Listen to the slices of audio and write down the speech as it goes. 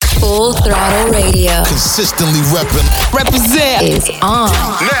Full Throttle Radio. Consistently Represent is on.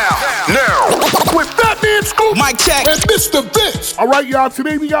 Now. With Fatman Scoop, Mike Check, and Mr. Vince. All right, y'all.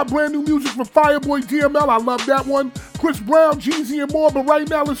 Today we got brand new music from Fireboy DML. I love that one. Chris Brown, Jeezy, and more. But right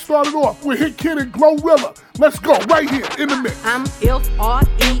now, let's start it off with Hit Kid and Glorilla. Let's go right here in the mix. I'm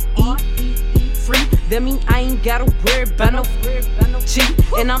F-R-E-E free. That mean I ain't gotta worry about no cheat.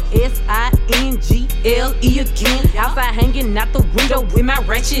 And I'm S-I-N-G-L-E again. Outside hanging out the window with my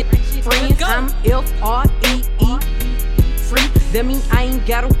ratchet friends. I'm F-R-E-E free. That mean I ain't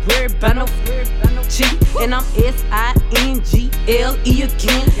gotta worry about no cheat. And I'm S-I-N-G-L-E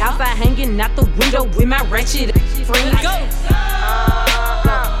again. Outside hanging out the window with my ratchet friends. Go,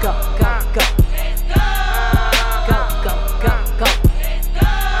 go, go, go.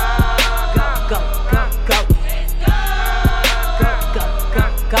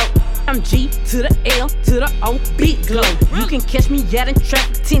 I'm G to the L to the O, big glow. You can catch me out in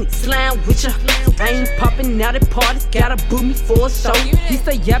traffic, tinny slime with ya. I ain't popping out at parties, gotta book me for a show. He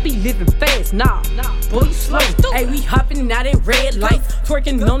say, yeah, I be living fast, nah, boy, you slow. Hey, we hopping out in red lights,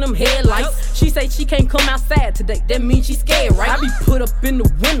 twerking on them headlights. She say she can't come outside today, that means she scared, right? I be put up in the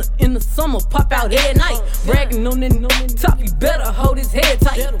winter, in the summer, pop out every night. Bragging on that top, you better hold his head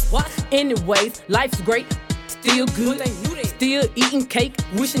tight. Anyways, life's great. Still good, still eating cake,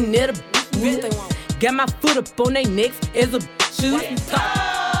 wishing that a would. Got my foot up on they necks as a should.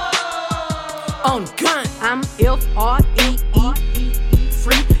 On gun, I'm F-R-E-E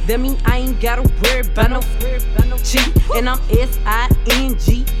free. That mean I ain't gotta worry about no cheat. And I'm S-I-N-G-L-E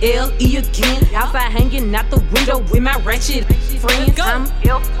again. Outside hanging out the window with my ratchet friends. I'm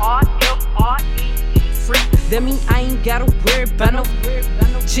F-R-E-E free. That mean I ain't gotta worry about no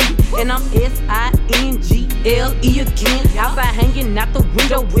cheat. And I'm S-I-N-G-L-E again. Outside hanging out the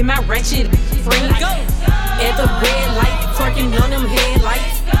window with my ratchet friends. At the red light, twerking on them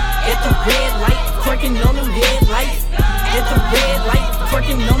headlights. At the red light, twerking on them headlights. At the red light,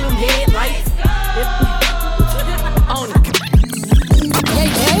 twerking on them headlights.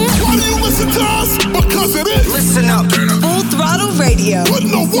 Why do you listen to us? Because it is. Listen up. Full Throttle Radio. Put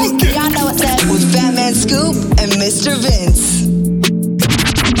no work in. Y'all know what's up. With Fatman Scoop and Mr. Vince.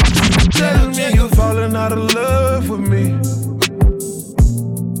 Tell me you're falling out of love with me.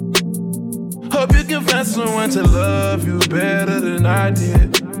 Hope you can find someone to love you better than I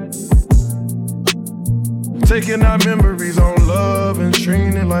did. Taking our memories on love and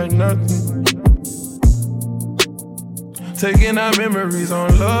treating it like nothing. Taking our memories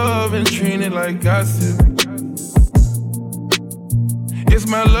on love and treating it like gossip. It's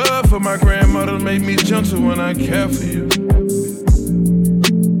my love for my grandmother make me gentle when I care for you.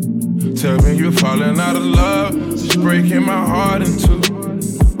 Tell me you're falling out of love, it's breaking my heart in two.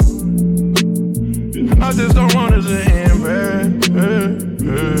 I just don't want it to end bad.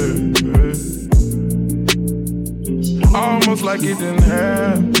 Almost like it didn't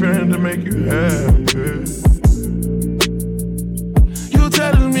happen to make you happy. You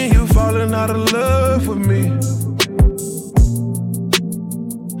telling me you falling out of love with me.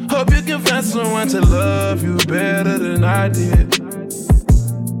 Hope you can find someone to love you better than I did.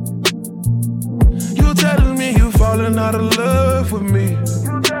 You telling me you falling out of love with me.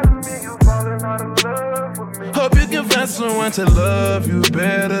 Hope you can find someone to love you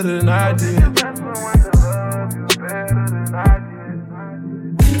better than I did.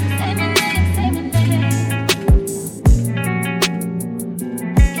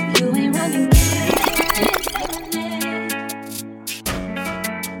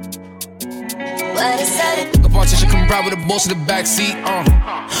 She come ride with the boss in the backseat.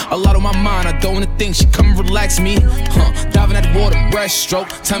 A lot on my mind, I don't wanna think. She come relax me. Diving at the water, breaststroke.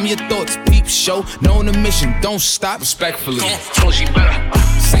 Tell me your thoughts, peep show. Knowing the mission, don't stop. Respectfully. So she better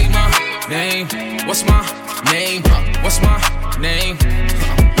say my name. What's my name? What's my name?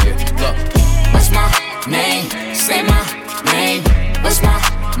 Yeah, look. What's my name? Say my name. What's my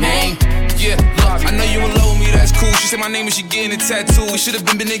name? Yeah, look, I know you in love with me, that's cool. She said my name and she getting a tattoo. We should've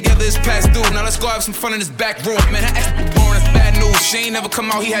been together, it's past due. Now let's go have some fun in this back room. Man, her ex was born, that's bad news. She ain't never come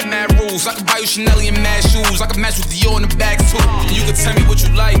out, he had mad rules. I could buy you Chanel and mad shoes. I could match with Dior in the bag too. And you could tell me what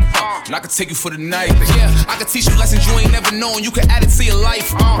you like, and I could take you for the night. Yeah, I could teach you lessons you ain't never known. You could add it to your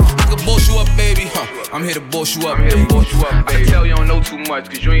life. I could boss you up, baby. I'm here to boss you up, baby. I can tell you don't know too much,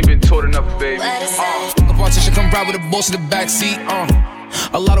 cause you ain't been taught enough, baby. A politician come ride with the boss in the backseat.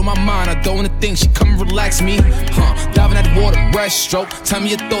 A lot on my mind, I don't wanna think. She come relax me. Diving at the water, breaststroke. Tell me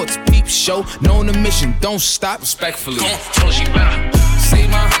your thoughts, peep show. Knowing the mission, don't stop. Respectfully. So she better say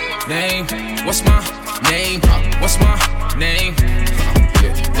my name. What's my name? What's my name?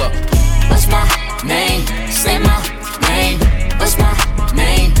 Yeah, look. What's my name? Say my name. What's my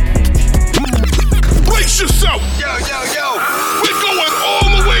name?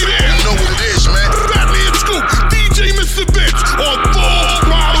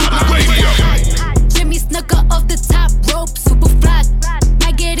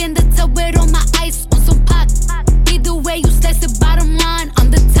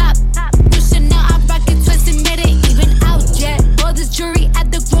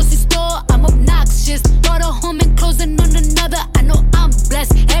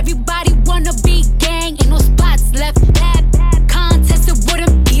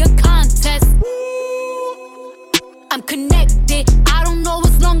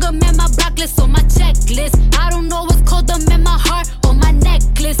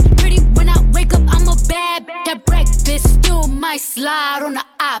 slide on the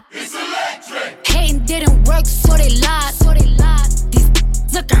op. It's electric. Hating didn't work, so they lied. These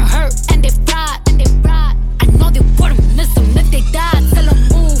looking hurt and they fried. I know they wouldn't miss them if they died. Tell them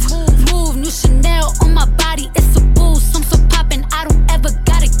move. New Chanel on my body, it's a boost. I'm so poppin', I don't ever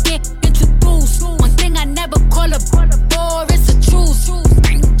gotta get introduced. One thing I never call a bore, it's a truce.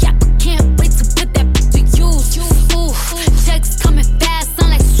 Yeah, but can't wait to put that to use. Ooh, checks coming fast, sound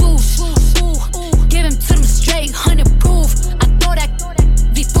like swoosh. Ooh, give him to them straight, 100 proof. I thought that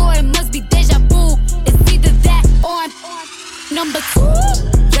before, it must be deja vu. It's either that or I'm number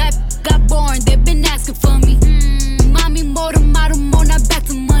 2. Rap got boring, they been asking for me. Mommy, more the model, more not back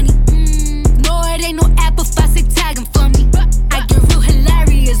to money. No, it ain't no app if I say tagging for me. I get real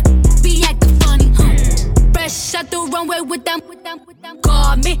hilarious, be acting funny. Fresh out the runway with them.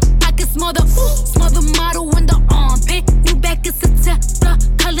 Call me, I can smell the model in the armpit. New back is a Tesla,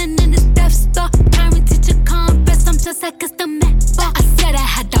 calling in the Death Star. Parent teacher confess, I'm just like it's the man. I said I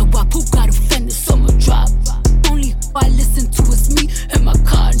had that wop, who got offended, so I'ma drop. Only who I listen to is me and my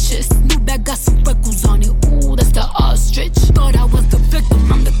conscience. New bag got some freckles on it, ooh, that's the ostrich. Thought I was the victim,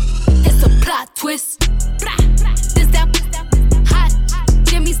 it's a plot twist. This that hot,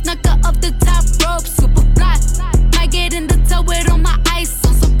 Jimmy snuck her up the top rope, super fly. Might get in the tub with all my ice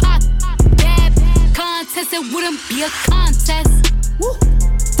on some pop. Bad contest, it wouldn't be a contest. Woo.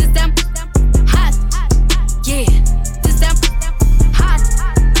 This that hot, yeah. This that hot,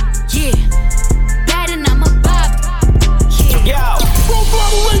 yeah. Bad and I'm a bob, yeah. Full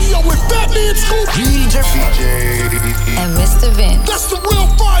Throttle Radio with Fatman Scoop, DJ and Mr. Vince. That's the real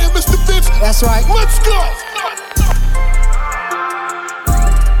fire, Mr. Vince. That's right. Let's go.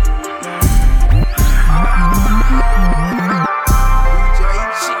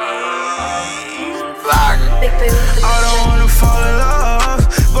 I don't wanna fall in love,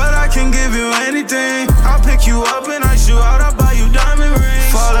 but I can give you anything. I'll pick you up and ice you out, I'll buy you diamond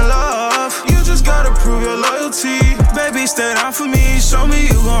rings. Fall in love, you just gotta prove your loyalty. Baby, stay down for me, show me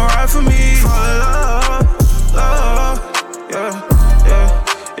you gon' ride for me. Fall in love, yeah.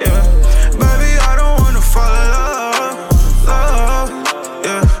 Baby, I don't wanna fall in love,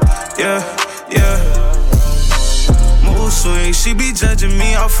 yeah. Mood swing, she be judging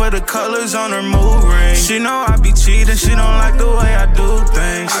me off of the colors on her mood ring. She know I be cheating, she don't like the way I do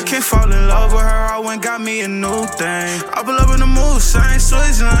things. I can't fall in love with her, I went got me a new thing. I pull up in the mood, same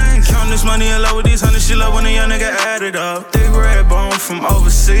switch lanes. Count this money in love with these hundreds, she love when a young nigga add it up. Big red bone from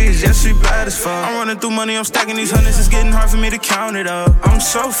overseas, yeah, she bad as fuck. I'm running through money, I'm stacking these hundreds, it's getting hard for me to count it up. I'm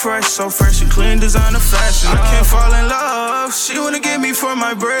so fresh and clean, designer fashion. I can't fall in love, she wanna get me for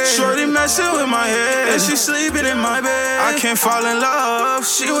my bread. Shorty messing with my head, and she sleeping in my bed. I can't fall in love,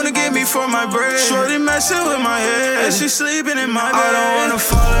 she wanna get me for my bread. Shorty messing with my head, and she sleeping in my bed. I don't wanna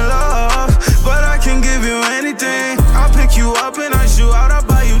fall in love, but I can give you anything. I'll pick you up and ice you out, I'll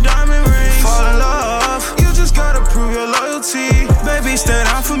buy you diamond rings. Fall in love, you just gotta prove your loyalty. Baby, stay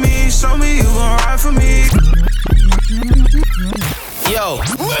down for me, show me you gon' ride for me. Yo,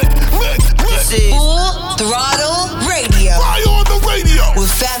 This is Full Throttle Radio. Fire on the radio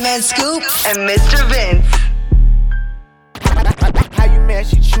with Fatman Scoop and Mr. Vince. How you mad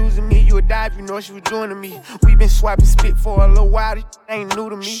she choosing me? You a dive, you know what she was doing to me. We been swiping spit for a little while, this ain't new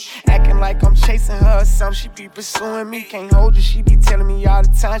to me. Acting like I'm chasing her or something, she be pursuing me. Can't hold you, she be telling me all the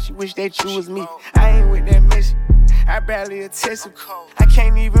time she wish that you was me. I ain't with that mission, I barely attest her. I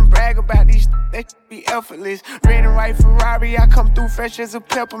can't even brag about these, that be effortless. Red and white Ferrari, I come through fresh as a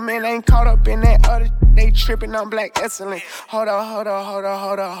peppermint. Ain't caught up in that other they tripping on black excellent. Hold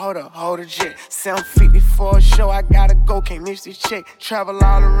a jet. 750 for a show, I gotta go, can't miss this check. Travel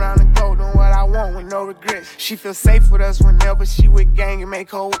all around the globe, doing what I want with no regrets. She feel safe with us whenever she with gang and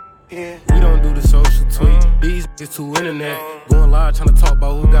make her. Yeah. We don't do the social tweet. These is too internet. Going live trying to talk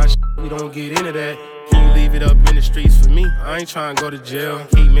about who got shit. We don't get into that. Can you leave it up in the streets for me? I ain't trying to go to jail.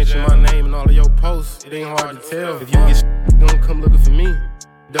 Keep mentioning my name in all of your posts. It ain't hard to tell. If you get shit, don't come looking for me.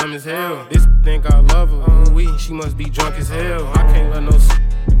 Dumb as hell. This think I love her. She must be drunk as hell. I can't let no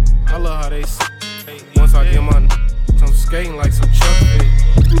I love how they once I get my I'm skating like some Chuck fit.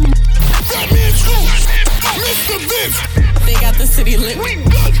 Fatman Scoop, Mr. Vince. They got the city lit. We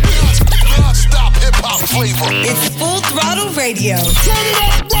got this non-stop hip-hop flavor. It's Full Throttle Radio. Turn it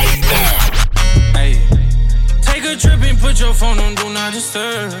up right now. Hey, take a trip and put your phone on Do Not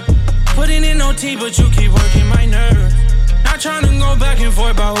Disturb. Putting in no tea, but you keep working my nerves. Not trying to go back and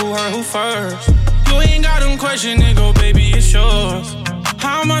forth about who hurt who first. You ain't got them question, nigga, baby, it's yours.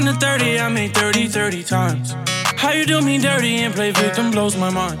 How I'm under 30, I made 30 times. How you do me dirty and play victim blows my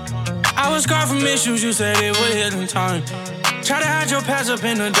mind. I was scarred from issues, you said it would hit in time. Try to hide your past up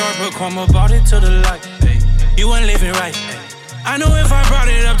in the dark, but come about it to the light. You weren't living right. I know if I brought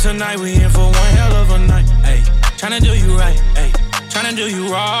it up tonight, we in for one hell of a night. Ayy, tryna do you right, ayy, tryna do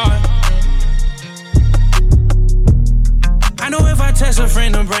you right. I know if I text a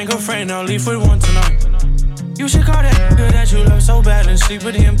friend or bring a friend, I'll leave with one tonight. You should call that girl that you love so bad and sleep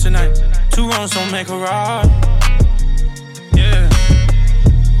with him tonight. 2 wrongs don't make a right. Yeah.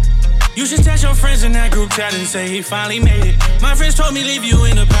 You should text your friends in that group chat and say he finally made it. My friends told me leave you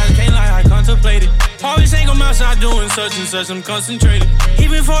in the past, can't lie, I contemplated. Always ain't come outside doing such and such, I'm concentrated.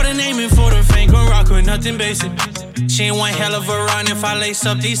 Even for the name and for the fame, gon' rock with nothing basic. She ain't one hell of a run if I lace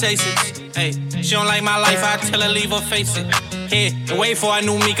up these aces. Hey, she don't like my life, I tell her leave her face it. Hey, wait for I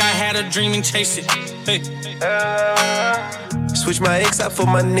knew Meek, I had a dream and chase it. Hey. Switch my ex out for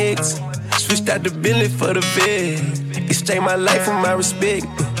my nicks. Switched out the Bentley for the Vid. Exchange my life for my respect.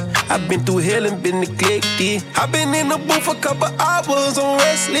 I've been through hell and been neglected. I've been in the booth for a couple hours on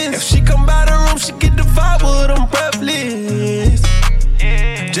restless. If she come by the room, she get the vibe with them breathless.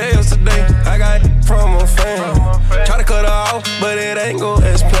 Jails today, I got from a friend. Try to cut her off, but it ain't gon'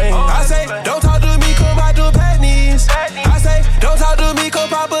 explain. I say, don't talk to me, come out to panties. I say, don't talk to me, come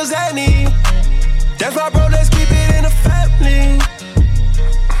Papa Zanny. That's my bro, let's keep it in the family.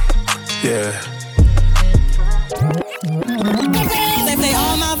 Yeah. They play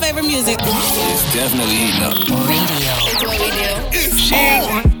all my favorite music. It's definitely heating up. Radio. It's what we do. If she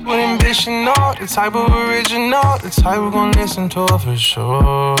with ambition, no, the type of original, the type we're gon' listen to her for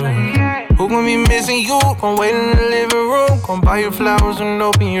sure. Who gon' be missing you? Gon' wait in the living room, gon' buy you flowers and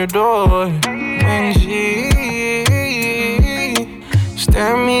open your door. When she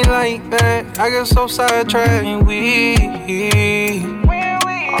stare at me like that, I get so sidetracked. And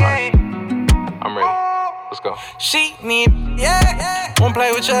alright, I'm ready. Let's go. She need, yeah. Won't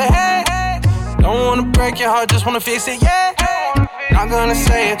play with your head. Don't wanna break your heart, just wanna fix it, yeah. Not gonna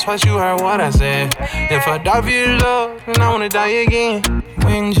say it twice, you heard what I said. If I die for your love, then I wanna die again.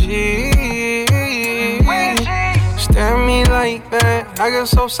 When she stare at me like that, I get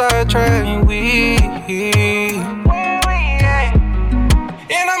so sidetracked.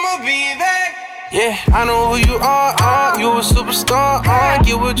 And I'ma be back. Yeah, I know who you are, you a superstar,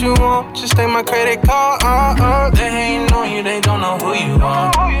 get what you want, just take my credit card, they ain't know you, they don't know who you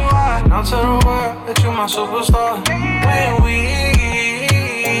are. Now tell the world that you my superstar. When we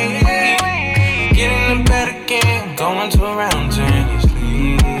get in the bed again, going to around till you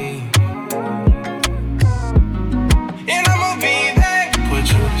sleep. And I'ma be back, put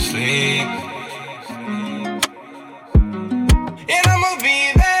you to sleep. And I'ma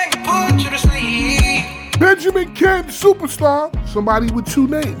be back, put you to sleep. Benjamin Kent, superstar. Somebody with 2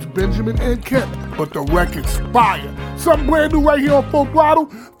 names, Benjamin and Kent. But the record's fire. Something brand new right here on Full Throttle.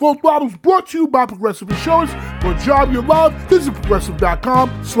 Full Throttle's brought to you by Progressive Insurance. For a job you love, visit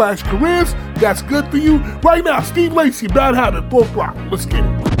progressive.com/careers. That's good for you. Right now, Steve Lacy, Bad Habit, Full Throttle. Let's get it.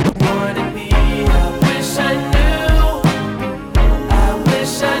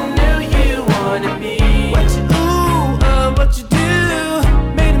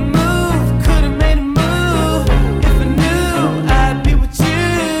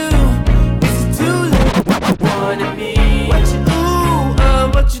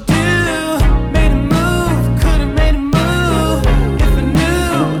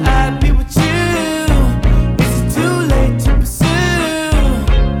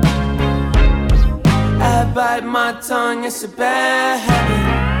 My tongue, it's a bad habit.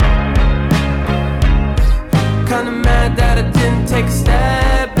 Kinda mad that I didn't take a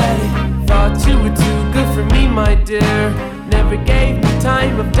stab at it. Thought you were too good for me, my dear. Never gave me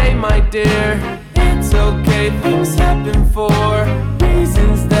time of day, my dear. It's okay, things happen for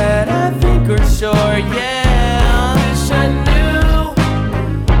reasons that I think are sure, yeah. I wish I knew.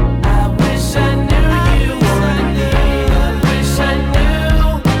 I wish I knew you wanted me. I wish I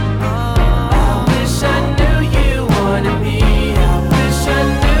knew. I wish I knew.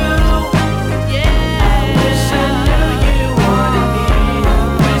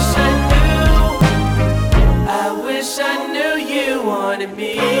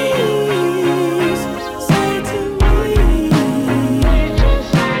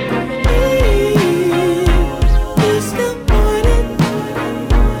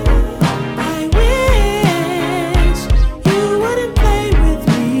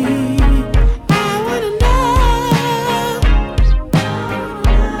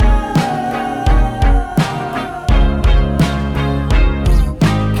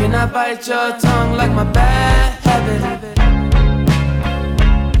 Bite your tongue like my bad habit.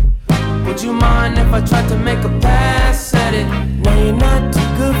 Would you mind if I tried to make a pass at it? No, you're not too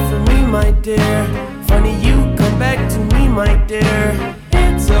good for me, my dear. Funny you come back to me, my dear.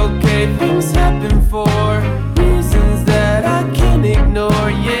 It's okay, things happen for reasons that I can't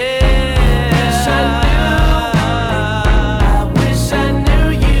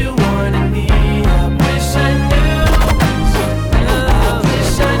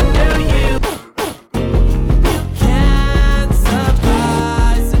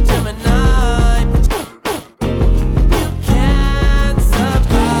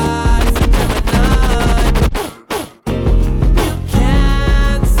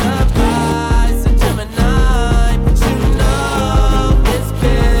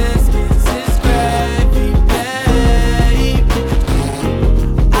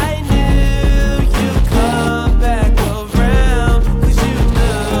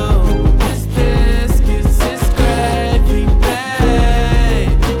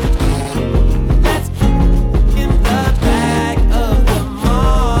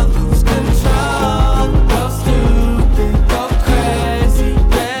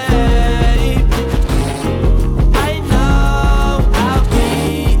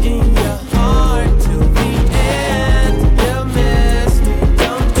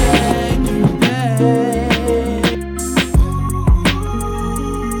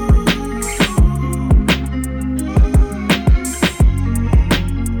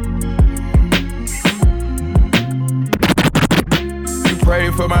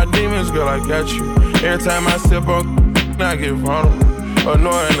I got you. Every time I sip on, I get vulnerable.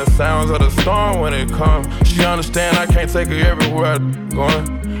 Annoying the sounds of the storm when it comes. She understand I can't take her everywhere I'm going.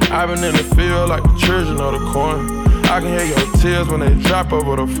 I've been in the field like the children of the corn. I can hear your tears when they drop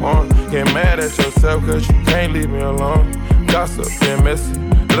over the phone. Get mad at yourself cause you can't leave me alone. Gossip and messy,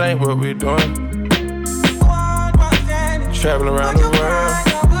 that ain't what we doing. Traveling around the world,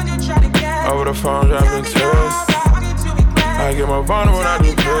 over the phone dropping tears. I get more vulnerable when I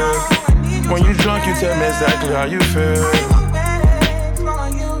do pills. When you drunk you tell me exactly how you feel.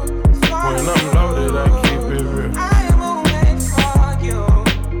 When I'm loaded, I keep it real.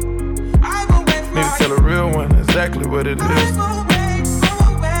 Need to tell a real one exactly what it is.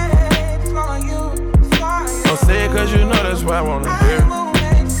 Don't say it cause you know that's what I wanna hear.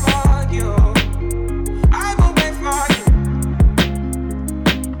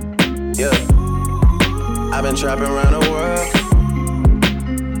 Yeah, I've been trapping around the world.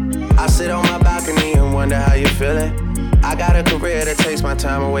 I sit on my balcony and wonder how you feeling. I got a career that takes my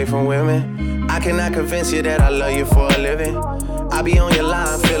time away from women. I cannot convince you that I love you for a living. I be on your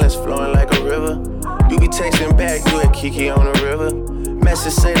line, feelings flowing like a river. You be texting back, you at Kiki on the river.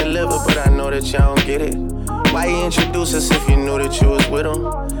 Message say deliver, but I know that y'all don't get it. Why you introduce us if you knew that you was with him?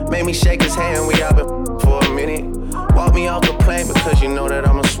 Made me shake his hand, we all been for a minute. Walk me off the plane because you know that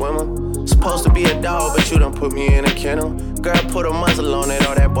I'm a swimmer. Supposed to be a dog, but you done put me in a kennel. Girl, put a muzzle on it,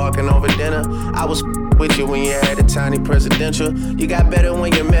 all that barking over dinner. I was with you when you had a tiny presidential. You got better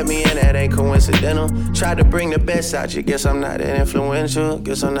when you met me and that ain't coincidental. Tried to bring the best out you, guess I'm not that influential.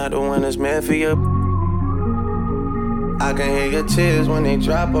 Guess I'm not the one that's meant for you. I can hear your tears when they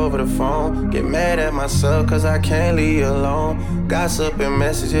drop over the phone. Get mad at myself cause I can't leave you alone. Gossip and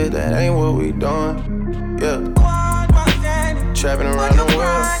messages, that ain't what we doing. Yeah. Trapping around the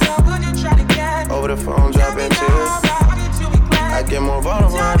world, over the phone dropping tears. I get more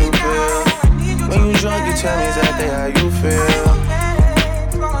vulnerable when I do pills. When you drunk, you tell me exactly how you feel.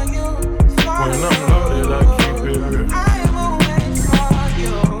 When I'm loaded, I keep it real.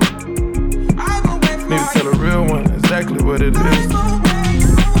 Need to tell a real one exactly what it is.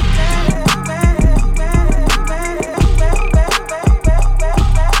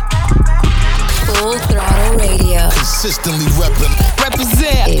 Full Throttle Radio. Consistently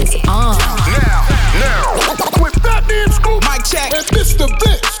represent is on. Now, with Fatman Scoop, Mike Check, and Mr.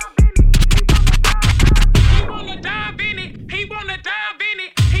 Vince.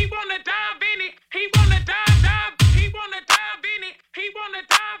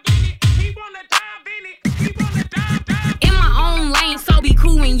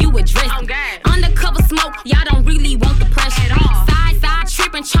 Undercover smoke, y'all don't really want the pressure. Side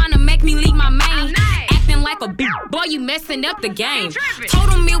tripping, trying to make me leave my main. Acting like a bitch, boy, you messing up the game. Told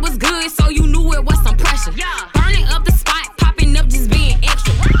him it was good, so you knew it was some pressure. Burning up the spot, popping up, just being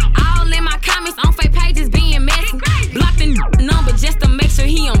extra. All in my comments on fake pages, being messy. Block the number just to make sure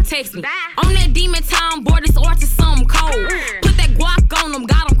he don't text me. On that demon time, boy, this orchard something cold. Put that guac on him,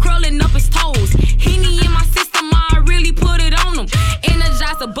 got him curling up his toes. Henny in my system, I really put it on him.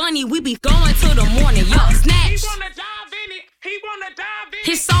 Energize a bunny, we be going till the morning. Yo, snatch. He wanna dive in it. He wanna dive in it.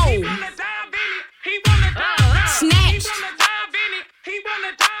 His soul. He wanna dive in it. He wanna dive in it. Snatch. He wanna dive in it. He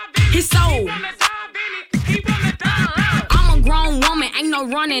wanna dive in it. His soul. He wanna dive in it. He wanna dive in it. I'm a grown woman, ain't no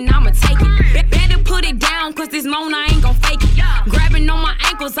running, I'ma take it. Better put it down, cause this moan I ain't gon' fake it. Grabbing on my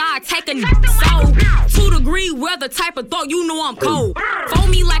ankles, I take a soul. 2 degree weather type of thought, you know I'm cold. Fold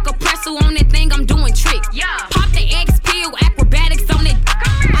me like a pretzel on that thing, I'm doing tricks. Pop the X pill, acrobatics on it.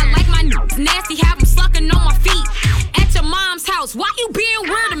 I like my niggas nasty, have them sucking on my feet. At your mom's house, why you being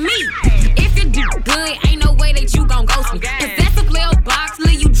weird to me? If you do good, ain't no way that you gon' ghost me. Possessive little box,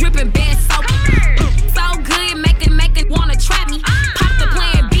 leave you dripping bad soaking. So good, make it wanna trap me. Pop the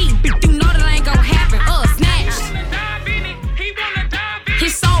plan B, you know that ain't gon' happen. Snatch.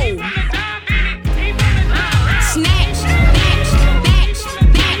 His soul. Snatch.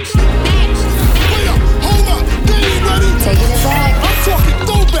 Hold up, they ain't ready. Taking it back. I'm talking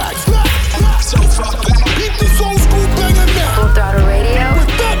throwbacks. Keep this old school banger now. Full Throttle Radio.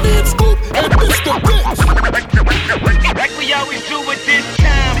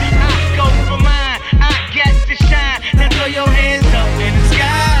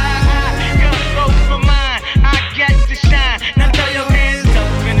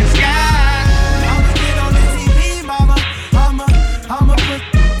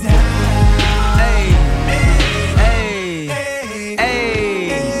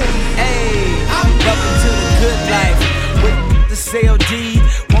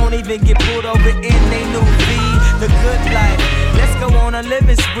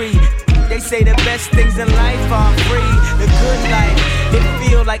 say the best things in life are free. The good life, it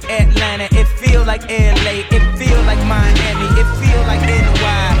feel like Atlanta, it feel like LA, it feel like Miami, it feel like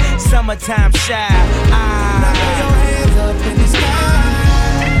NY. Summertime shy. Now throw your hands up in the sky.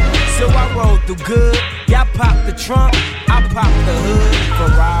 So I roll through good. Y'all pop the trunk, I pop the hood.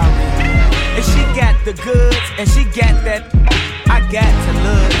 Ferrari. And she got the goods, and she got that. I got to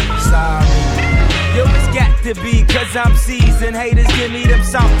look sorry. Yo, it's got to be, cause I'm seasoned. Haters give me them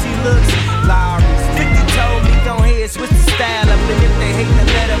salty looks. Lawry's 50 told me, go ahead, switch the style up. And if they hate, then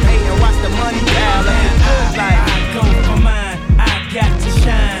let them hate and watch the money pile up. Good like I go for mine, I got to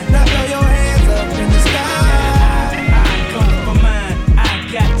shine. Now throw your hands up in the sky. I go for mine, I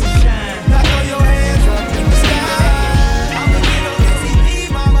got to shine. Now throw your hands up in the sky. I'ma get on the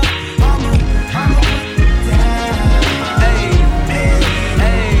TV, mama. I'ma put it down. Hey, hey,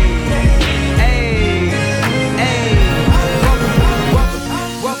 hey, hey, hey.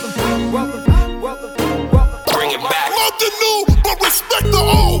 Welcome. Bring it back. Love the new, but respect the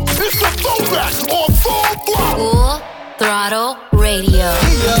old. It's a throwback on Full Throttle. Full Throttle Radio.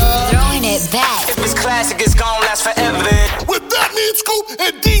 Throwing it back. If it's classic, it's gon' last forever. With that mean Scoop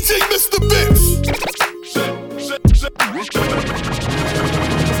and DJ Mr. Biggs.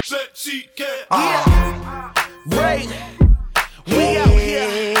 Ray, we out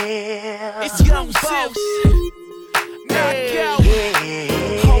here. It's Young Boss. Knockout.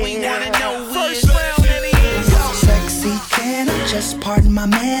 All we wanna know first round in the end. Sexy, can I just pardon my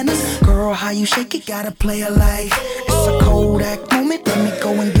manners? Girl, how you shake it, gotta play a life. It's a Kodak moment, let me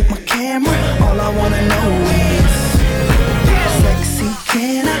go and get my camera. All I wanna know is sexy,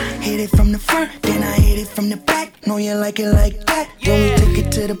 can I hit it from the front, then I hit it from the back? Know you like it like that. Then we take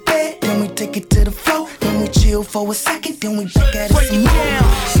it to the bed, then we take it to the floor. Then we chill for a second, then we back at it some more.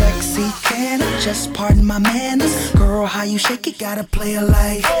 Sexy, can I just pardon my manners? Girl, how you shake it, gotta play a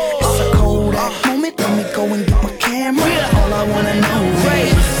life. It's a Kodak moment, let me go and get my camera. All I wanna know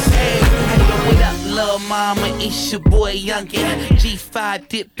is what up, lil' mama? It's your boy Youngin. G5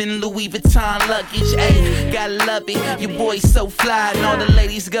 dipping Louis Vuitton luggage. Ayy, gotta love it. Your boy so fly, and all the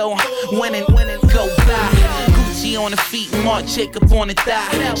ladies go winning, go fly. Gucci on the feet, Marc Jacob on the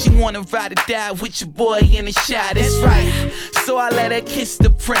thigh. She wanna ride or die with your boy in the shot. That's right. So I let her kiss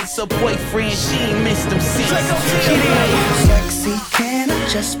the prince, her boyfriend. She ain't missed him since. sexy, can I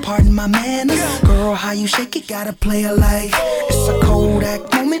just pardon my manners? Girl, how you shake it, gotta play a life. It's a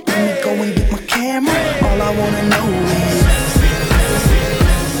Kodak moment, let me go and get my camera. All I wanna know is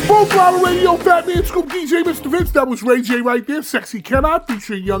Full Throttle Radio, Fat Man Scoop, DJ Mr. Vince. That was Ray J right there. Sexy Can I,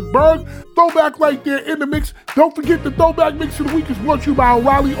 featuring Young Berg. Throwback right there in the mix. Don't forget the Throwback Mix of the Week is brought to you by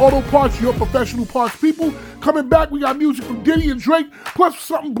O'Reilly Auto Parts, your professional parts people. Coming back, we got music from Diddy and Drake, plus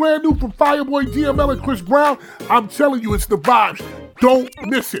something brand new from Fireboy, DML, and Chris Brown. I'm telling you, it's the vibes. Don't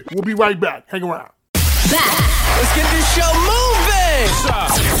miss it. We'll be right back. Hang around. Let's get this show moving.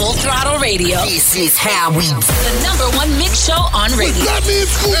 Full Throttle Radio. This is how we do. The #1 mix show on radio. That means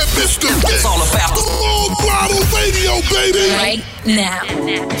Scoop and Mr. It's all about the Full Throttle Radio, baby. Right now.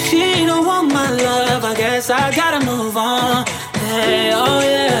 She don't want my love. I guess I gotta move on. Hey, oh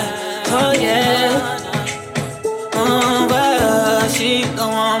yeah, oh yeah. But she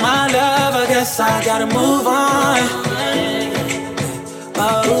don't want my love. I guess I gotta move on.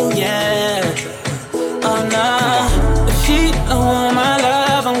 Oh yeah. Oh no, if she don't want my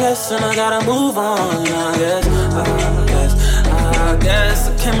love, I'm guessing I gotta move on. I guess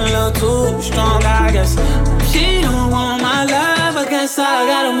I came a little too strong. I guess if she don't want my love, I guess I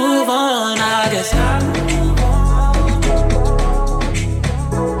gotta move on. I guess I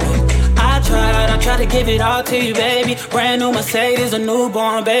tried to give it all to you, baby. Brand new Mercedes, a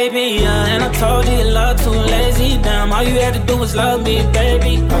newborn baby. And I told you your love too lazy. Damn, all you had to do was love me,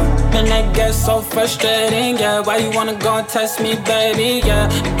 baby. And that gets so frustrating, yeah. Why you wanna go and test me, baby, yeah.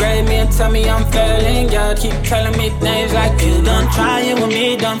 Grade me and tell me I'm failing, yeah. Keep telling me things like you done trying with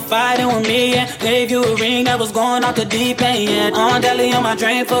me, done fighting with me, yeah. Gave you a ring that was going off the deep end, yeah. On deli on my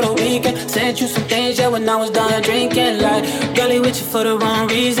drain for the weekend. Sent you some things, yeah, when I was done drinking. Like, girlie with you for the wrong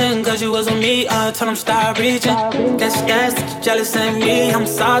reason. Cause you was with me, told him stop reaching. Guess that you jealous of me. I'm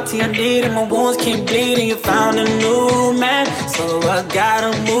salty, I need it, my wounds keep bleeding. You found a new man, so I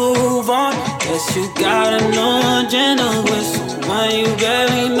gotta move on. Guess you got a new agenda with someone you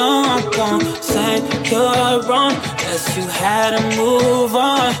barely know. I won't say you're wrong. Guess you had to move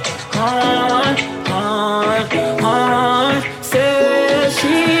on. Said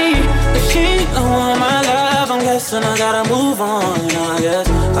if she don't want my love, I'm guessing I gotta move on. I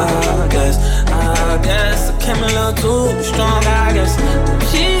guess I came a little too strong. I guess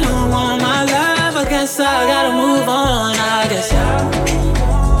if she don't want my love, I guess I gotta move on. I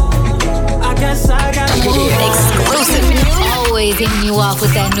Always hitting you off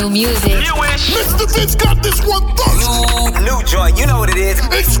with that new music. Mr. Vince got this one first. New joint, you know what it is.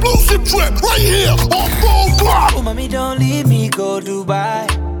 Exclusive trip right here on Full Throttle. Oh, mommy, don't leave me, go Dubai.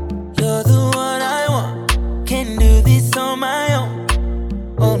 You're the one I want. Can do this on my own.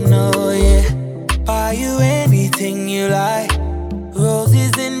 Oh no, yeah. Buy you anything you like.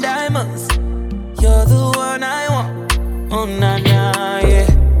 Roses and diamonds. You're the one I want. Oh na na, yeah.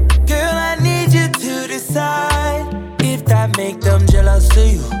 Girl, I need you to decide if that make them jealous to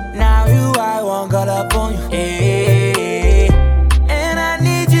you. Now you, I want God up on you. Hey, and I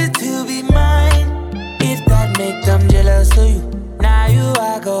need you to be mine if that make them jealous to you. Now you,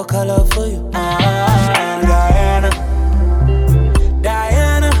 I go color for you. Diana,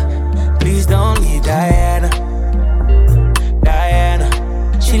 Diana, please don't leave Diana. Diana,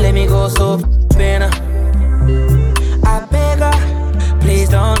 she let me go so better. I beg her, please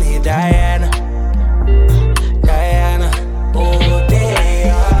don't leave Diana. Diana, oh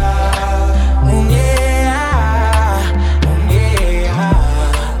yeah, oh yeah, oh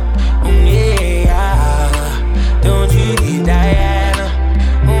yeah, oh yeah. Don't you leave Diana.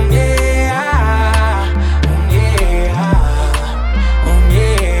 Oh yeah, oh yeah, oh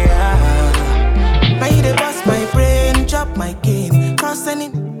yeah. Now you the boss my brain, drop my game, cross any.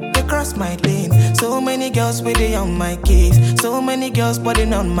 Cross my lane. So many girls waiting on my case. So many girls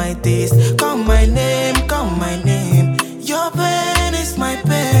putting on my taste. Call my name, call my name. Your pain is my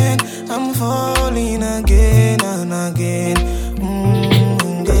pain. I'm falling again and again.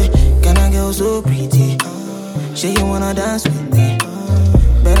 Yeah. Can I girl so pretty? Say you wanna dance with me?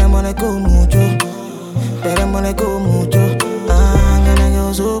 Better wanna go mucho. Better wanna go mucho. Can I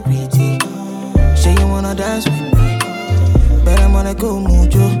girl so pretty? Say you wanna dance with me? Better wanna go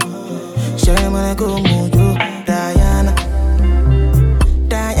mucho. Say you wanna go mucho. Diana,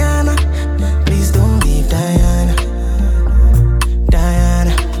 Diana, please don't leave Diana.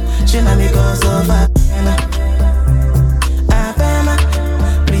 Diana, she let me go so far. Diana,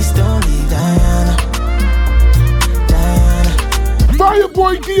 please don't leave Diana. Diana.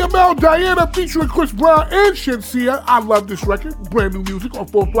 Fireboy DML, Diana featuring Chris Brown and Shenseea. I love this record. Brand new music on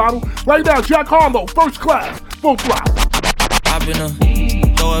Full Throttle. Right now, Jack Harlow, First Class, Full Throttle. Hop in her,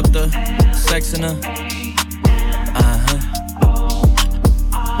 throw up the sex in her.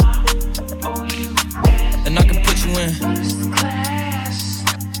 And I can put you in.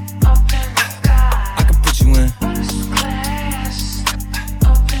 I can put you in.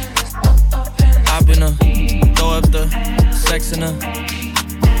 Hop in her, throw up the sex in her.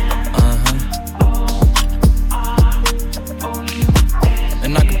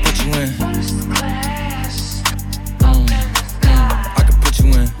 And I can put you in.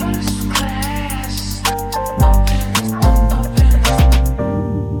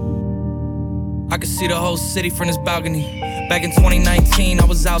 I can see the whole city from this balcony. Back in 2019, I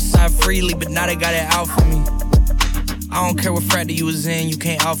was outside freely, but now they got it out for me. I don't care what frat that you was in, you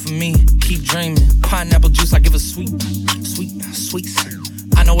can't out for me. Keep dreaming, pineapple juice, I give a sweet.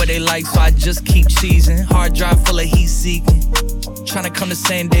 I know what they like, so I just keep cheesing. Hard drive full of heat seeking. Tryna come the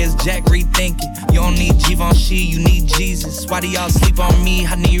same day as Jack, rethinking. You don't need Givenchy, you need Jesus. Why do y'all sleep on me?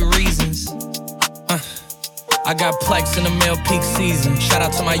 I need reasons. I got Plex in the mail peak season. Shout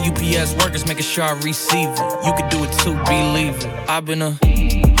out to my UPS workers, making sure I receive it. You can do it too, believe it. I've been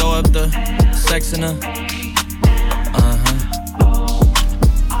throw up the sex in her.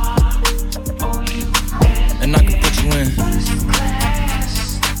 And I can put you in.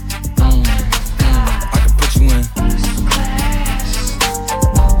 I can put you in.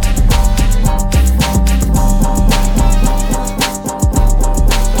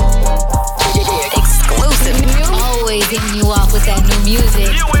 Always hitting you off with that new music.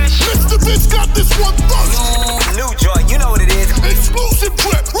 Mr. Vince got this one first. New joint, you know what it is. Exclusive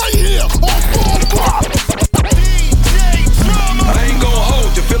trip right here on Full Throttle. I ain't gon'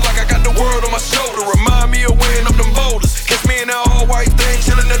 hold you. Feel like I got the world on my shoulder. Remind me of weighing up them boulders. Catch me in that all white thing,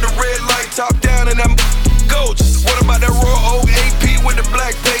 chillin' at the red light, top down, and I'm gorgeous. What about that raw old AP with the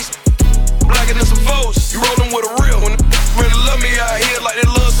black face? Blacker than some Folgers. You rollin' with a real one. Really love me out here like they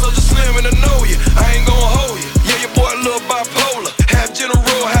love Soldier Slim and I know you. I ain't gon' hold you. Yeah, your boy a little bipolar. Half general,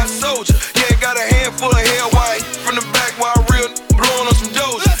 half soldier. Yeah, got a handful of hair white from the back while real blowing on some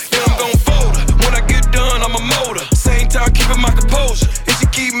Doja. Yeah, I'm gon' fold her. When I get done, I'm a motor. Same time, keeping my composure. If she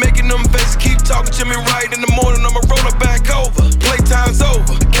keep making them faces, keep talking to me right in the morning, I'ma roll her back over. Playtime's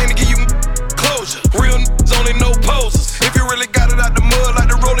over. Can't give you closure. Real only no posers. If you really got it out the mud, like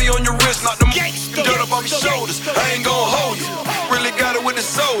the rollie on your wrist, knock them dirt up off your shoulders. I ain't gon' hold you. Really got it with the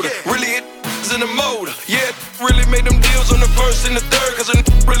soda. Really hit in the motor. Yeah, really made them deals on the first and the third, cause I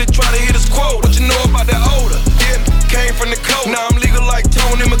really try to hit his quota. What you know about that odor? Yeah, came from the coast. Now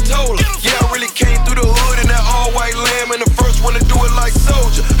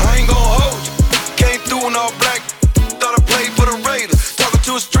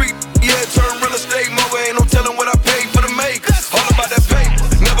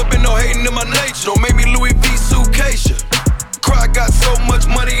much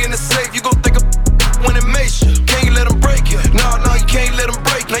money in the safe, you gon' think of when it makes you. Can't let them break you. No, you can't let them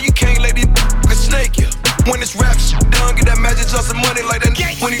break you. Now you can't let these snake you. When this rap shit done, get that Magic Johnson money like that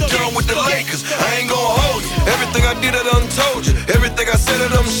when he done with the Lakers. I ain't gon' hold you. Everything I did, I done told you. Everything I said,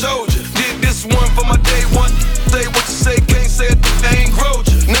 I done showed you. Did this one for my day one. Say what you say, can't say it, I ain't growed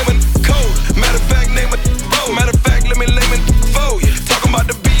you. Name it code. Matter of fact, name it bold. Matter of fact, let me lay it for you. Talking about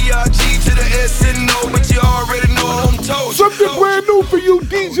the B-I-G to the S-N-O, but you already know I'm told you. Something brand new for you,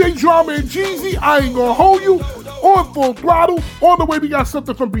 DJ Drama and Jeezy. I ain't gonna hold you. On Full Throttle. On the way, we got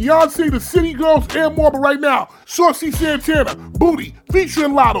something from Beyonce, the City Girls, and more. But right now, Saucy Santana, Booty,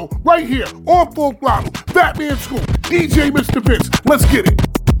 featuring Lotto, right here on Full Throttle. Batman School, DJ Mr. Vince. Let's get it.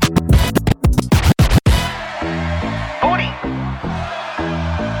 Booty.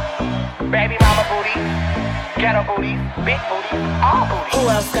 Baby mama booty. Ghetto booty. Big booty. All booty. Who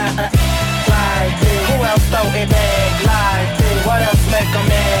else got a like this? Who else throw it back like this? What else make them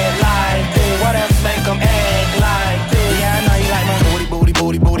mad like this? What else make them act like this? Yeah, I know you like my booty, booty,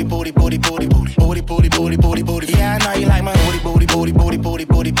 booty, booty, booty, booty, booty, booty, booty, booty, booty, booty, booty. Yeah, I know you like my booty, booty, booty, booty, booty,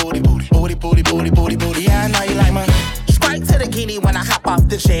 booty, booty, booty, booty, booty, booty, booty, booty. Yeah, I know you like my. Straight to the guinea when I hop off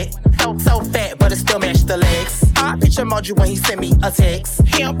the jet. So fat, but it still match the legs. I picture emoji when he send me a text.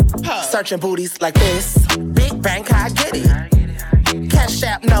 Him, searching booties like this. Big bank, I get it. Cash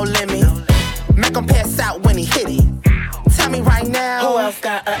app, no limit. Make him pass out when he hit it. Tell me right now, who else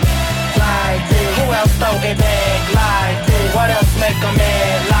got a like this? Who else throw it back like this? What else make them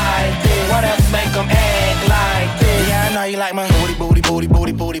mad like this? What else make them act like this? Yeah, I know you like my booty, booty, booty,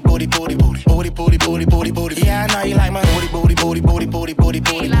 booty, booty, booty, booty, booty, booty, booty, booty, booty, booty. Yeah, I know you like my booty, booty, booty, booty, booty, booty,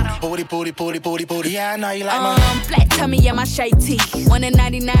 booty, booty, booty, booty, booty, booty. Yeah, I know you like my flat tummy, yeah, my shade tee. 1 in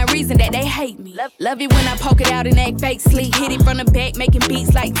 99 reason that they hate me. Love it when I poke it out and act fake sleep. Hit it from the back, making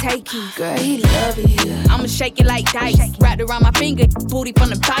beats like Takey. Girl, he love it. I'ma shake it like dice. Wrapped around my finger, booty from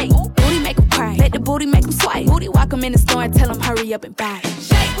the bite. Booty make him cry, let the booty make him swipe. Booty walk him in the store and tell him hurry up and buy.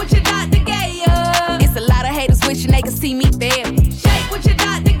 Shake what your doctor gave ya. It's a lot of haters wishing they could see me there. Shake what your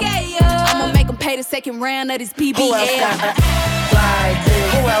doctor gave ya. I'ma make him pay the second round of this PBL. Who else got a like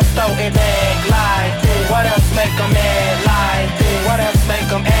this? Who else throw it back like this? What else make them mad like this? What else make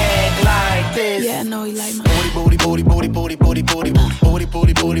them act like this? Yeah, I know he like my booty, booty, booty, booty, booty, booty, booty, booty,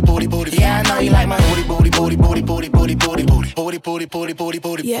 booty, booty, booty, booty. Yeah, I know you like my booty, booty, booty, booty, booty, booty, booty, booty, booty, booty, booty, booty,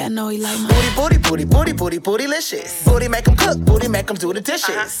 booty. Yeah, I know he like my booty, booty, booty, booty, booty, bootylicious. Booty make him cook, booty make him do the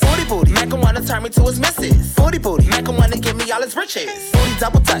dishes. Booty, booty, make him wanna turn me to his missus. Booty, booty, make him wanna give me all his riches. Booty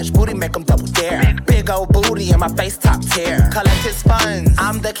double touch, booty make him double dare. Big old booty in my face top tier. Collect his funds,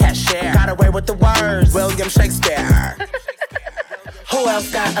 I'm the cashier. Got away with the words, William Shakespeare. Who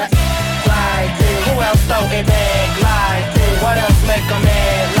else got a like this? Who else throw it back like this? What else make them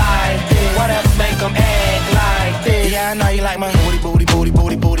mad like this? What else make them act like this? Yeah, I know you like my booty, booty, booty,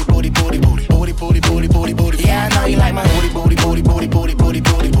 booty, booty, booty, booty, booty, booty, booty, booty, booty, booty. Yeah, I know you like my booty, booty, booty, booty, booty, booty,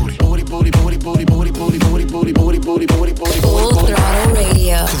 booty, booty, booty, booty, booty, booty, booty, booty, booty, booty, booty, booty, booty, booty. Full Throttle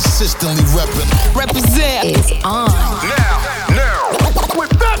Radio. Consistently represent is on. Now.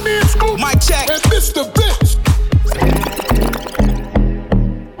 With Batman School, Mic check, and Mr. Vince.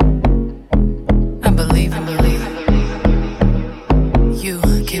 I believe you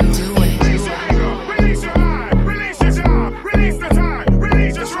can do it. Release your mind, release your job, release the time,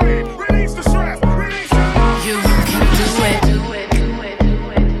 release your strain, release the stress, release you can do it.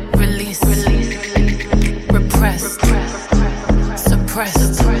 Release, repressed,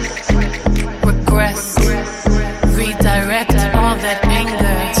 suppressed, regress, redirect all that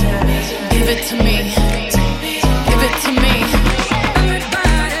anger. Give it to me. Give it to me.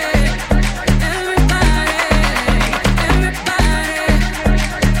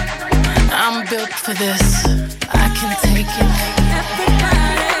 I'm built for this. I can take it.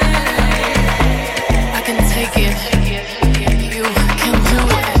 I can take it. You can do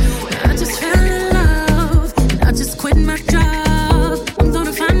it. I just fell in love. And I just quit my job. I'm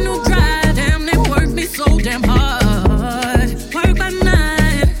gonna find no drive. Damn, they work me so damn hard. Work by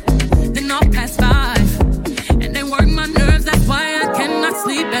 9, then off past 5.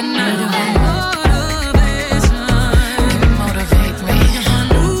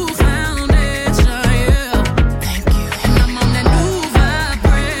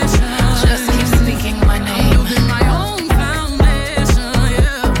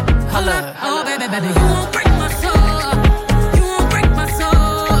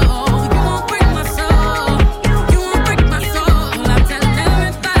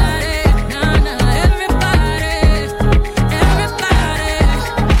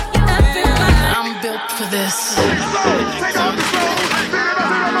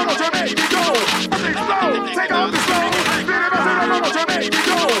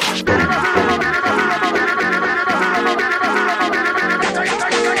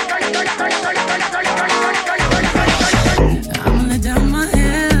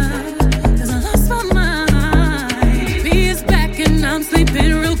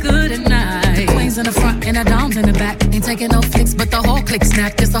 Taking no flicks, but the whole click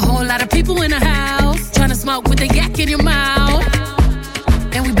snack. There's a whole lot of people in the house trying to smoke with a yak in your mouth.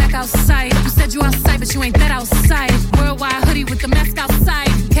 And we back outside. You said you outside, but you ain't that outside. Worldwide hoodie with the mask outside.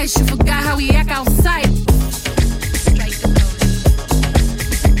 In case you forgot how we act outside.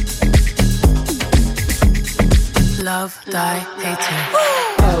 Love, die, hating.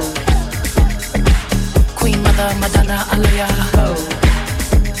 Oh. Queen Mother, Madonna, Aliyah.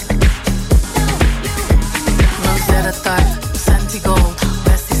 Rosetta Tharpe, Santi Gold,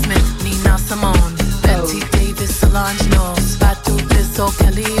 Bessie Smith, Nina Simone, Betty Davis, Solange Knowles, Badu, Lizzo,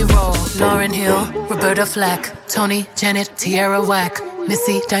 Kelly Roll, Lauryn Hill, Roberta Flack, Tony, Janet, Tierra Whack,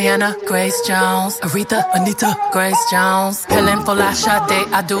 Missy, Diana, Grace Jones, Aretha, Anita, Grace Jones, Helen Folasha, Day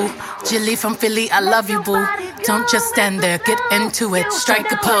Adu, Jilly from Philly, I love you, boo. Don't just stand there, get into it,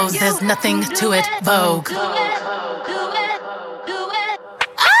 strike a pose, there's nothing to it, Vogue.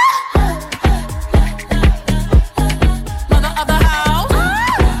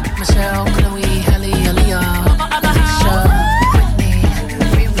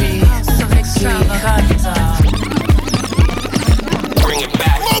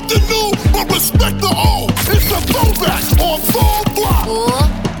 Respect the old. It's a throwback on Full Throttle.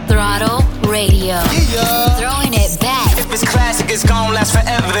 Full Throttle Radio. Yeah. Throwing it back. If it's classic, it's gon' last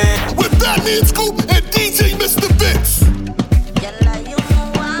forever. With Batman Scoop and DJ Mr. Vince.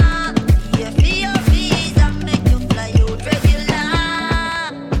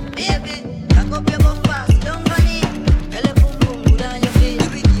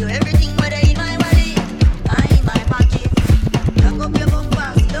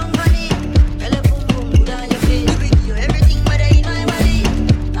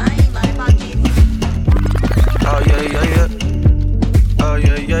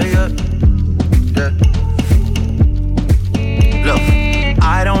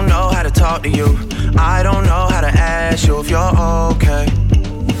 To you, I don't know how to ask you if you're okay.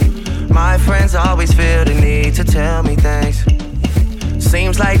 My friends always feel the need to tell me things.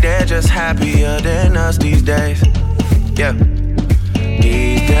 Seems like they're just happier than us these days. Yeah.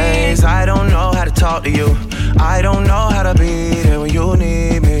 These days, I don't know how to talk to you. I don't know how to be there when you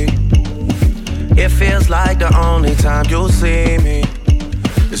need me. It feels like the only time you'll see me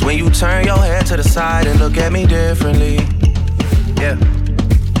is when you turn your head to the side and look at me differently. Yeah.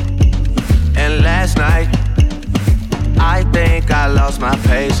 And last night, I think I lost my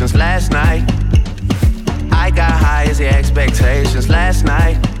patience. Last night, I got high as the expectations. Last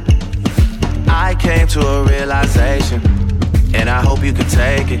night, I came to a realization, and I hope you can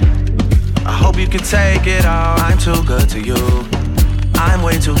take it. I hope you can take it all. I'm too good to you. I'm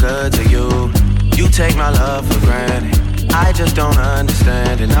way too good to you. You take my love for granted. I just don't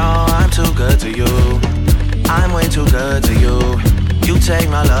understand it. No, I'm too good to you. I'm way too good to you. You take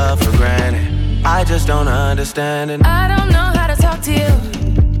my love for granted. I just don't understand it. I don't know how to talk to you.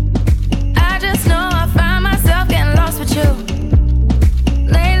 I just know I find myself getting lost with you.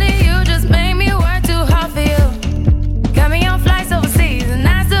 Lately you just made me work too hard for you. Got me on flights overseas and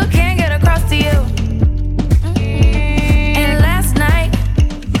I still can't get across to you. And last night,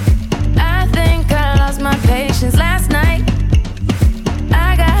 I think I lost my patience. Last night,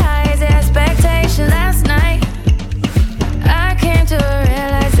 I got high as expectations. Last night, I came to a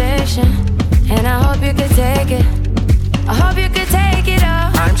realization, and I hope you could take it. I hope you could take it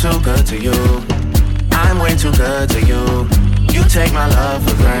all. I'm too good to you. I'm way too good to you. You take my love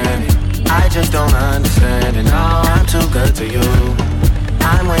for granted. I just don't understand it. No, I'm too good to you.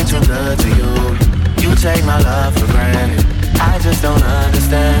 I'm way too good to you. You take my love for granted. I just don't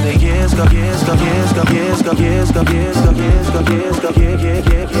understand it. Years go, years go, years go, years go, years go, years go, years go, years go,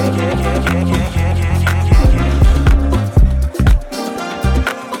 yeah.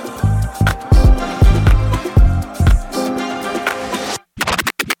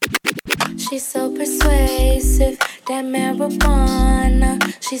 She's so persuasive, that marijuana.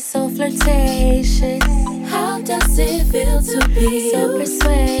 She's so flirtatious. How does it feel to be so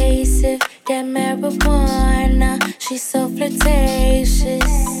persuasive, that marijuana? She's so flirtatious.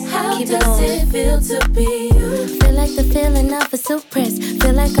 How does it feel to be you? Feel like the feeling of a suppress.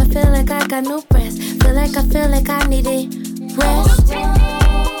 Feel like I got new breasts. Feel like I needed rest.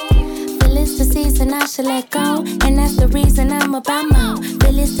 It's the season I should let go, and that's the reason I'm about more.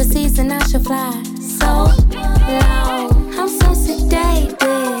 Feel it's the season I should fly so low. I'm so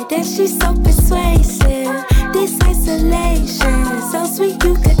sedated, and she's so persuasive. This isolation, so sweet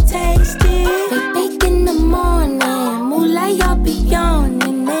you could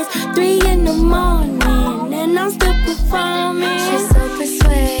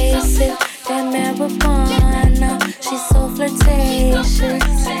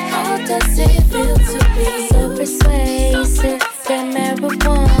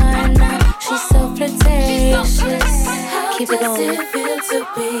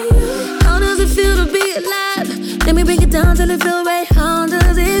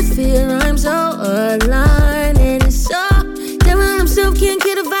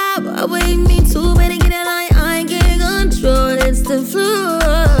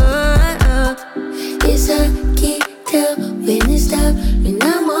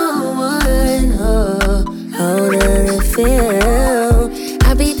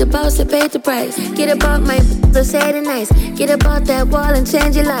boss that paid the price. Get about my so say it nice. Get about that wall and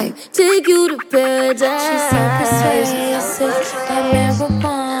change your life. Take you to paradise. She's so persuasive, that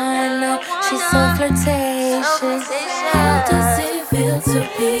marijuana. She's so flirtatious. How does it feel to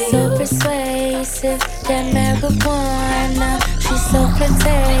be so persuasive, that marijuana? She's so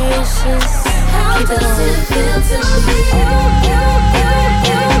flirtatious. How does it feel to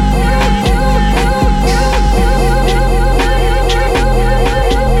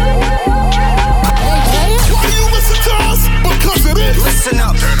Listen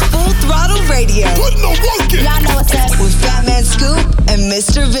up. Full Throttle Radio. Put no work in. Y'all know what's up. With Fat Man Scoop and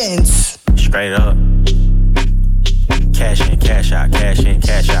Mr. Vince. Straight up. Cash in, cash out, cash in,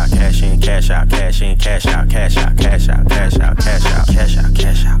 cash out, cash in, cash out, cash in, cash out, cash out, cash out, cash out, cash out, cash out,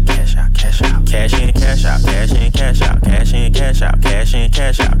 cash out, cash out, cash out, cash in, cash out, cash in, cash out, cash in, cash out, cash in,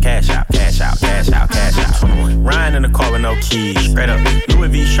 cash out, cash out, cash out, cash out, cash out. Riding in the car with no keys. Straight up. Louis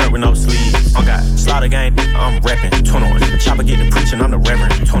V shirt with no sleeves. I got Slaughter Gang, I'm reppin'. 21. Chopper get the preaching, I'm the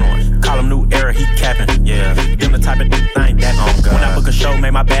reverend. 21. Call him New Era, he capping. Yeah. Them the type of I ain't that on God. When I book a show,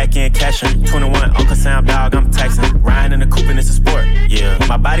 make my back end cashin'. 21. Uncle Sam Dog, I'm taxin'. Riding in the coupe and it's a sport. Yeah.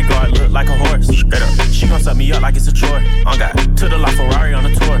 My bodyguard look like a horse. Straight up. She gon' suck me up like it's a chore. On God. To the La Ferrari on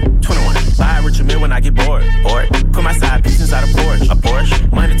the tour. 21. Buy a Richard Mille when I get bored. Put my side piece inside a Porsche. A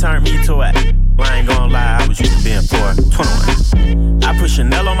Porsche. Money turn me to a I ain't gon' lie, I was used to being poor. 21. I put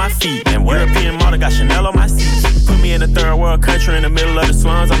Chanel on my feet, and European model got Chanel on my seats. Put me in a third world country in the middle of the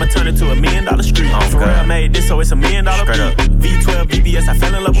slums, I'ma turn it to $1 million street. For real, I made this, so it's $1 million beat. V12 BBS, I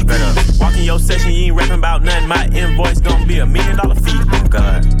fell in love with beat. Walking your session, you ain't rapping about nothing. My invoice gon' be $1 million fee. Oh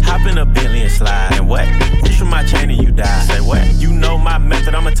God, hop in a Bentley and slide, and what? Reach for my chain and you die. Say what? You know my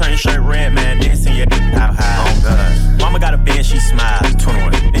method, I'ma turn your shirt red, man. Then send your out high. Oh God, mama got a Benz, she smiled.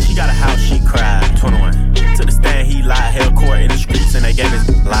 21. Then she got a house, she cried. 21. To the stand, he lied. Held court in the streets and they gave his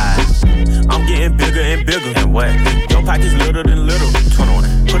lies. I'm getting bigger and bigger. And what? Your pocket's little than little.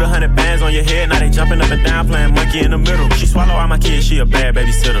 21. Put 100 bands on your head, now they jumping up and down, playing monkey in the middle. She swallow all my kids, she a bad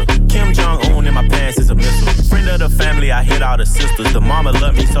babysitter. Kim Jong-un in my pants is a missile. Friend of the family, I hit all the sisters. The mama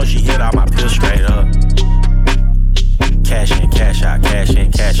love me, so she hit all my pills straight up. Cash in, cash out, cash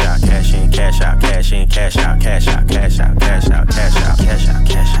in, cash out, cash in, cash out, cash in, cash out, cash out, cash out, cash out, cash out, cash out,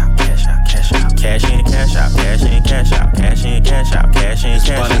 cash out, cash out, cash out, cash in, cash out, cash in, cash out, cash in, cash out, cash in,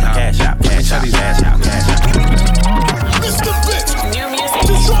 cash out, cash out, cash out, cash out, cash out. Mr. Vince,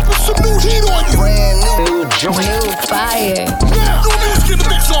 just dropping some new heat on you. Brand new joint. New fire. Now, new music in the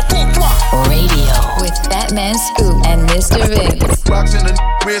mix on Full Throttle Radio with Fat Man Scoop and Mr. Vince. Rocks in the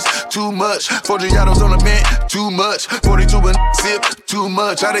wrist, too much. 4 Giados on the vent, too much. 42 and sip, too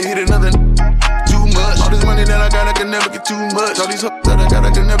much. I done hit another too much. All this money that I got, I can never get too much. All these hooks that I got,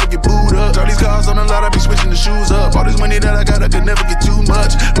 I can never get booed up. All these cars on the lot, I be switching the shoes up. All this money that I got, I can never get too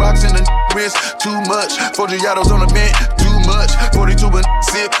much. Rocks in the wrist, too much. 4 Giados on the vent, too much. 42 and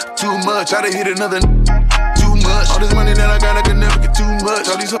sip, too much. I done hit another too much. All this money that I got, I can never get too much.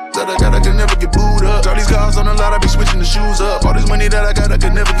 All these hooks that I got, I can never get booed up. All these cars on the lot, I be switching the shoes up. All this money that I got, I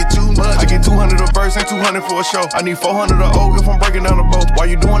can never get too much. I get 200 a verse and 200 for a show. I need 400 a O if I'm breaking down the boat. While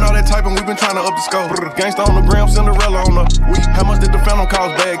you doing all that typing, we been trying to up the scope. Gangsta on the gram, Cinderella on the week. How much did the Phantom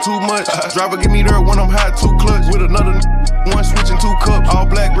cost bag? Too much. Driver get me there when I'm high, 2 clutch. With another one switching 2 cups. All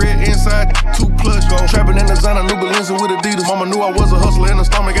black, red inside, 2 plush. Go trapping in the Zana, New Balenza with Adidas. Mama knew I was a hustler in the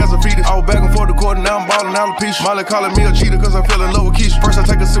stomach as a fetus. I was back and forth the court and now I'm ballin' alopecia. Molly calling me a cheater cause I fell in love with Keisha. First I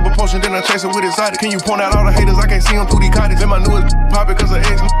take a sip of potion, then I chase it with excited. Can you point out all the haters? I can't see them through these cottage. Then my newest pop it cause the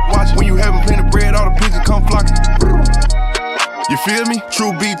ex watch. When you having plenty of bread, all the pigeons come flocking. You feel me?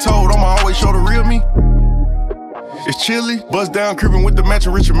 True be told, I'ma always show the real me. It's chilly, bust down creeping with the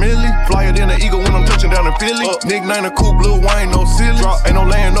matching Richard Millie. Flyer than an eagle when I'm touching down in Philly. Nickname a coupe, Lil Wayne, no silly. Drop, ain't no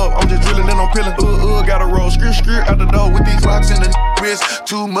laying up, I'm just drilling, then I'm peeling. Gotta roll, skirt out the door with these locks in the wrist.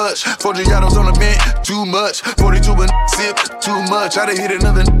 Too much, 4 Giados on the vent, too much. 42 and sip, too much. I done hit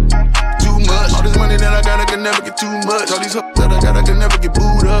another too much. All this money that I got, I can never get too much. All these hooks that I got, I can never get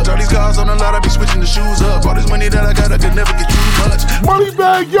booed up. All these cars on the lot, I be switching the shoes up. All this money that I got, I can never get too much.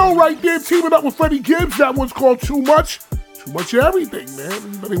 Moneybagg Yo right there, teaming up with Freddie Gibbs. That one's called Too Much. Too much of everything, man.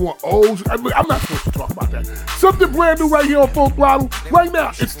 Anybody want O's? I'm not supposed to talk about that. Something brand new right here on Full Throttle. Right now,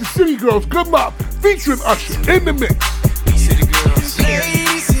 it's the City Girls, Good Love, featuring Usher in the mix. City Girls.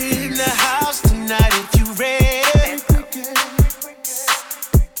 Ladies in the house tonight if you ready.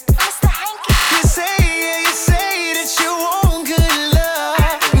 You say that you want good love.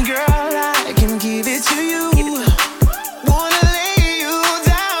 Girl, I can give it to you. Wanna lay you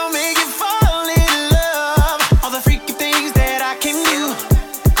down, make you fall in love. All the freaky things that I can do.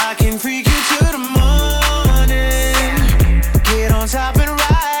 I can freak you to the morning. Get on top and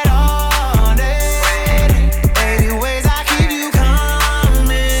ride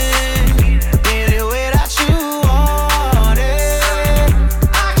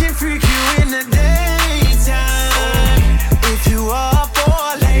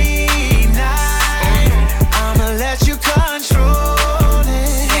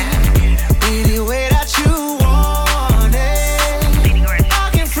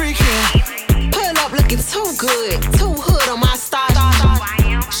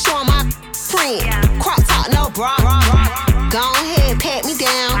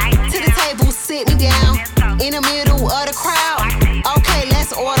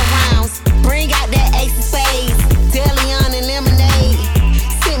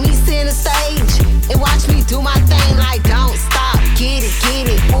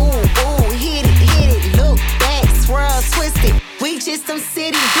some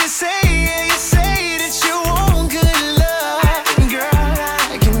city. You say that you want good love. Girl,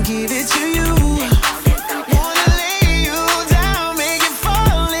 I can give it to you. Wanna lay you down, make you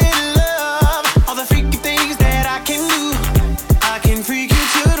fall in love. All the freaky things that I can do, I can freak you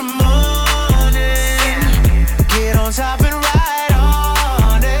to the morning. Get on top and ride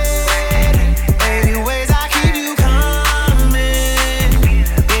on it. Any ways I keep you coming.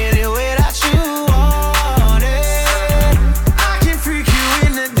 Any way that you want it. I can freak you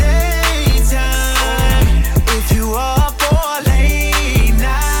in the daytime. If you up all late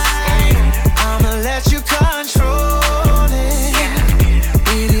night, I'ma let you control it.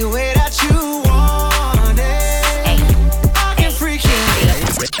 Any way that you want it. I can freak you.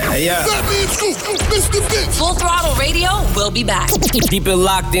 That means Mr. Vince. Full Throttle Radio will be back. Keep it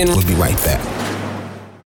locked in. We'll be right back.